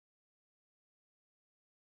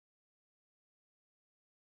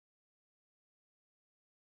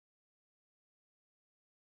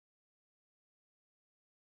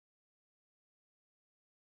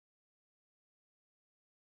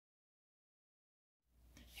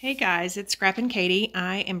Hey guys, it's Scrap and Katie.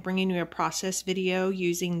 I am bringing you a process video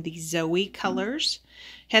using the Zoe colors,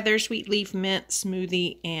 Heather, Sweet Leaf, Mint,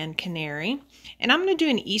 Smoothie, and Canary. And I'm going to do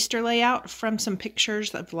an Easter layout from some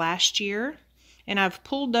pictures of last year. And I've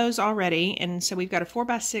pulled those already. And so we've got a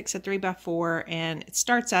 4x6, a 3x4, and it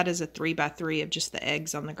starts out as a 3x3 of just the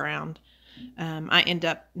eggs on the ground. I end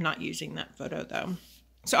up not using that photo though.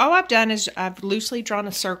 So all I've done is I've loosely drawn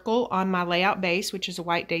a circle on my layout base, which is a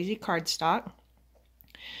white daisy cardstock.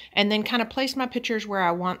 And then kind of place my pictures where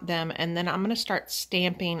I want them. And then I'm going to start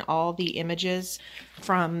stamping all the images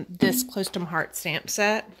from this Close to My Heart stamp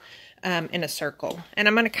set in a circle. And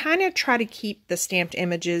I'm going to kind of try to keep the stamped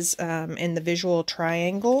images in the visual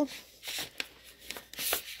triangle.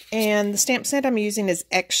 And the stamp set I'm using is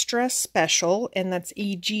Egg-Stra Special, and that's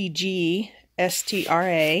Egg-Stra.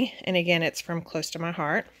 And again, it's from Close to My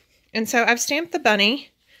Heart. And so I've stamped the bunny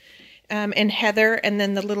and Heather, and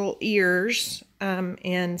then the little ears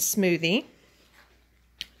and Smoothie.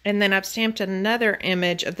 And then I've stamped another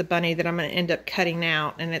image of the bunny that I'm going to end up cutting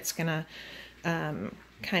out, and it's going to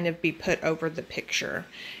kind of be put over the picture.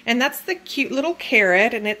 And that's the cute little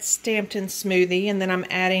carrot, and it's stamped in Smoothie, and then I'm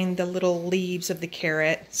adding the little leaves of the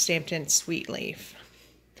carrot stamped in Sweet Leaf.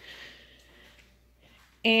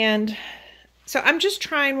 And so I'm just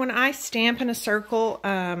trying, when I stamp in a circle,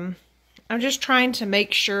 I'm just trying to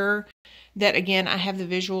make sure that, again, I have the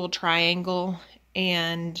visual triangle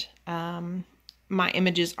and my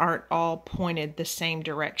images aren't all pointed the same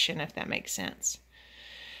direction, if that makes sense.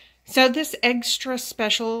 So this Egg-Stra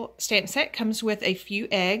Special stamp set comes with a few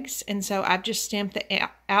eggs, and so I've just stamped the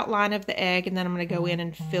outline of the egg, and then I'm going to go in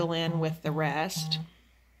and fill in with the rest.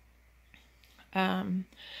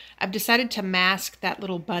 I've decided to mask that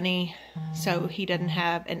little bunny so he doesn't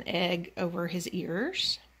have an egg over his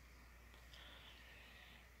ears.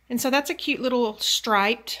 And so that's a cute little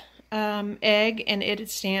striped egg, and it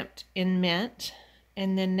is stamped in mint.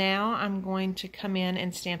 And then now I'm going to come in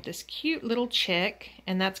and stamp this cute little chick,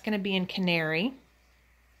 and that's going to be in Canary.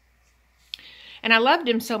 And I loved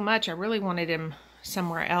him so much, I really wanted him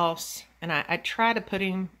somewhere else. And I tried to put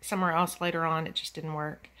him somewhere else later on, it just didn't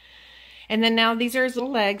work. And then now these are his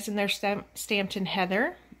little legs, and they're stamped in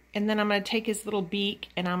Heather. And then I'm going to take his little beak,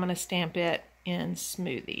 and I'm going to stamp it in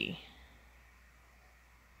Smoothie.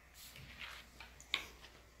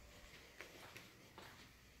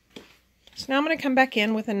 So now I'm going to come back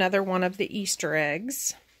in with another one of the Easter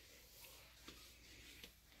eggs.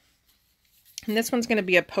 And this one's going to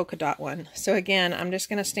be a polka dot one. So again, I'm just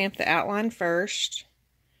going to stamp the outline first.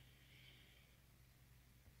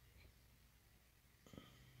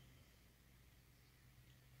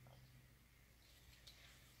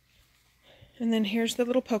 And then here's the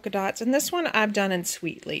little polka dots. And this one I've done in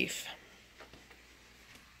Sweet Leaf.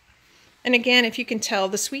 And again, if you can tell,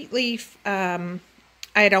 the Sweet Leaf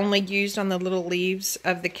I had only used on the little leaves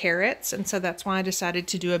of the carrots, and so that's why I decided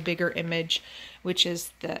to do a bigger image, which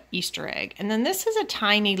is the Easter egg. And then this is a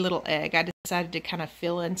tiny little egg. I decided to kind of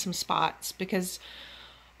fill in some spots because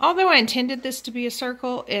although I intended this to be a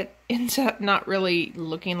circle, it ends up not really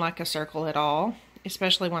looking like a circle at all,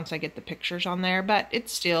 especially once I get the pictures on there, but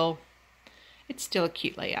it's still a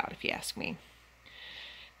cute layout if you ask me.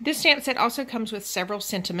 This stamp set also comes with several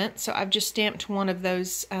sentiments, so I've just stamped one of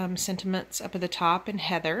those sentiments up at the top in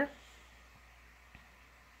Heather.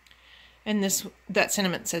 And that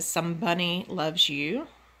sentiment says, "Some bunny loves you."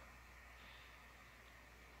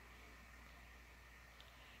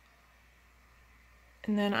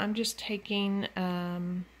 And then I'm just taking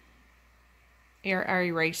our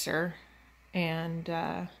eraser and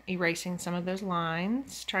erasing some of those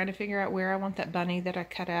lines, trying to figure out where I want that bunny that I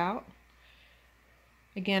cut out.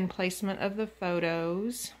 Again, placement of the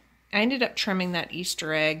photos. I ended up trimming that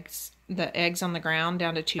Easter eggs, the eggs on the ground,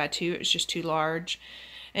 down to 2x2. It was just too large.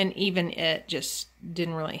 And even it just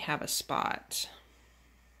didn't really have a spot.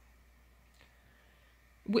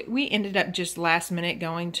 We ended up just last minute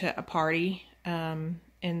going to a party. And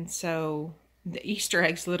so the Easter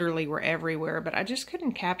eggs literally were everywhere. But I just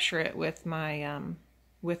couldn't capture it with my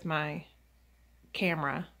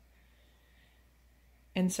camera.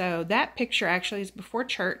 And so that picture actually is before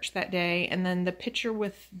church that day, and then the picture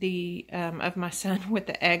with the of my son with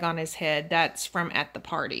the egg on his head, that's from at the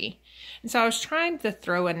party. And so I was trying to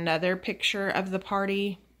throw another picture of the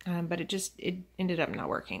party, but it ended up not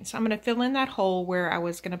working. So I'm going to fill in that hole where I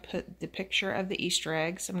was going to put the picture of the Easter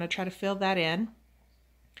eggs. I'm going to try to fill that in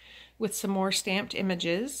with some more stamped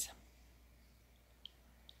images.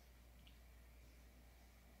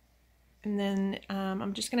 And then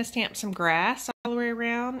I'm just going to stamp some grass all the way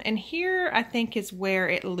around. And here I think is where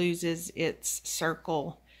it loses its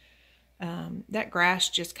circle. That grass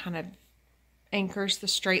just kind of anchors the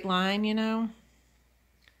straight line, you know.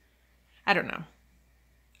 I don't know.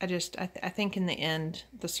 I think in the end,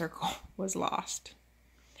 the circle was lost.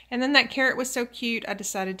 And then that carrot was so cute, I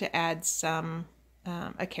decided to add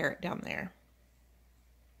a carrot down there.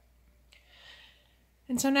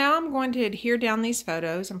 And so now I'm going to adhere down these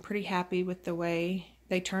photos. I'm pretty happy with the way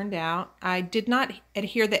they turned out. I did not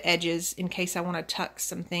adhere the edges in case I want to tuck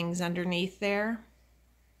some things underneath there.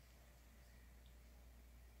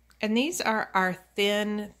 And these are our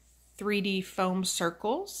thin 3D foam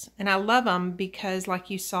circles. And I love them because, like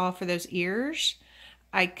you saw for those ears,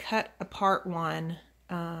 I cut apart one.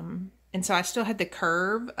 And so I still had the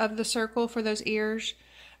curve of the circle for those ears,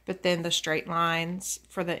 but then the straight lines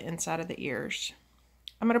for the inside of the ears.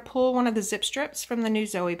 I'm going to pull one of the zip strips from the new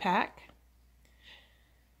Zoe pack.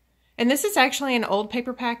 And this is actually an old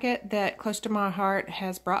paper packet that Close to My Heart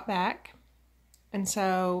has brought back. And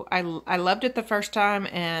so I loved it the first time,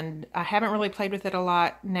 and I haven't really played with it a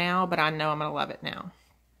lot now, but I know I'm going to love it now.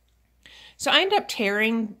 So I ended up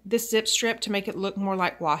tearing this zip strip to make it look more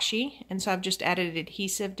like washi. And so I've just added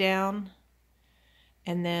adhesive down,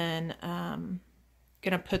 and then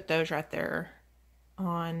going to put those right there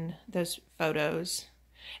on those photos.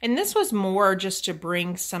 And this was more just to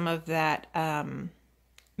bring some of that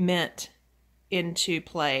mint into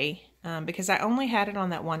play because I only had it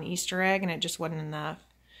on that one Easter egg and it just wasn't enough.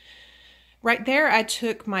 Right there I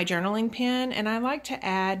took my journaling pen and I like to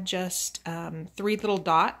add just 3 little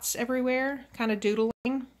dots everywhere, kind of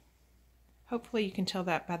doodling. Hopefully you can tell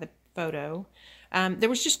that by the photo. There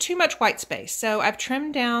was just too much white space, so I've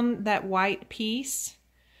trimmed down that white piece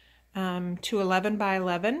to 11 by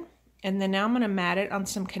 11. And then now I'm going to mat it on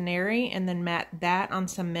some canary and then mat that on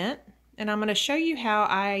some mint. And I'm going to show you how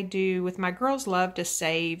I do with my girls love to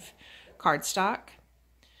save cardstock.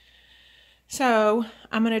 So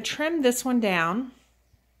I'm going to trim this one down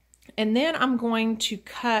and then I'm going to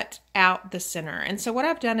cut out the center. And so what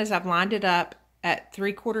I've done is I've lined it up at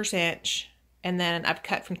 3/4 inch and then I've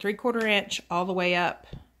cut from 3/4 inch all the way up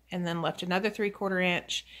and then left another 3/4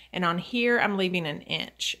 inch, and on here I'm leaving an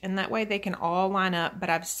inch, and that way they can all line up, but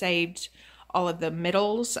I've saved all of the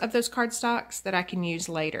middles of those cardstocks that I can use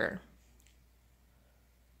later.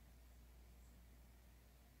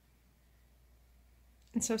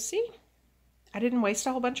 And so see, I didn't waste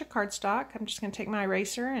a whole bunch of cardstock. I'm just going to take my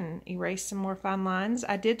eraser and erase some more fine lines.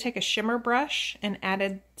 I did take a shimmer brush and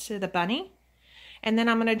added to the bunny, and then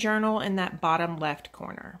I'm going to journal in that bottom left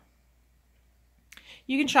corner.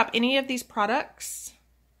 You can shop any of these products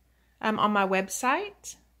on my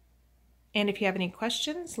website. And if you have any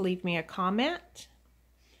questions, leave me a comment.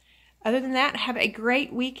 Other than that, have a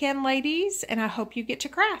great weekend, ladies, and I hope you get to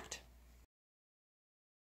craft.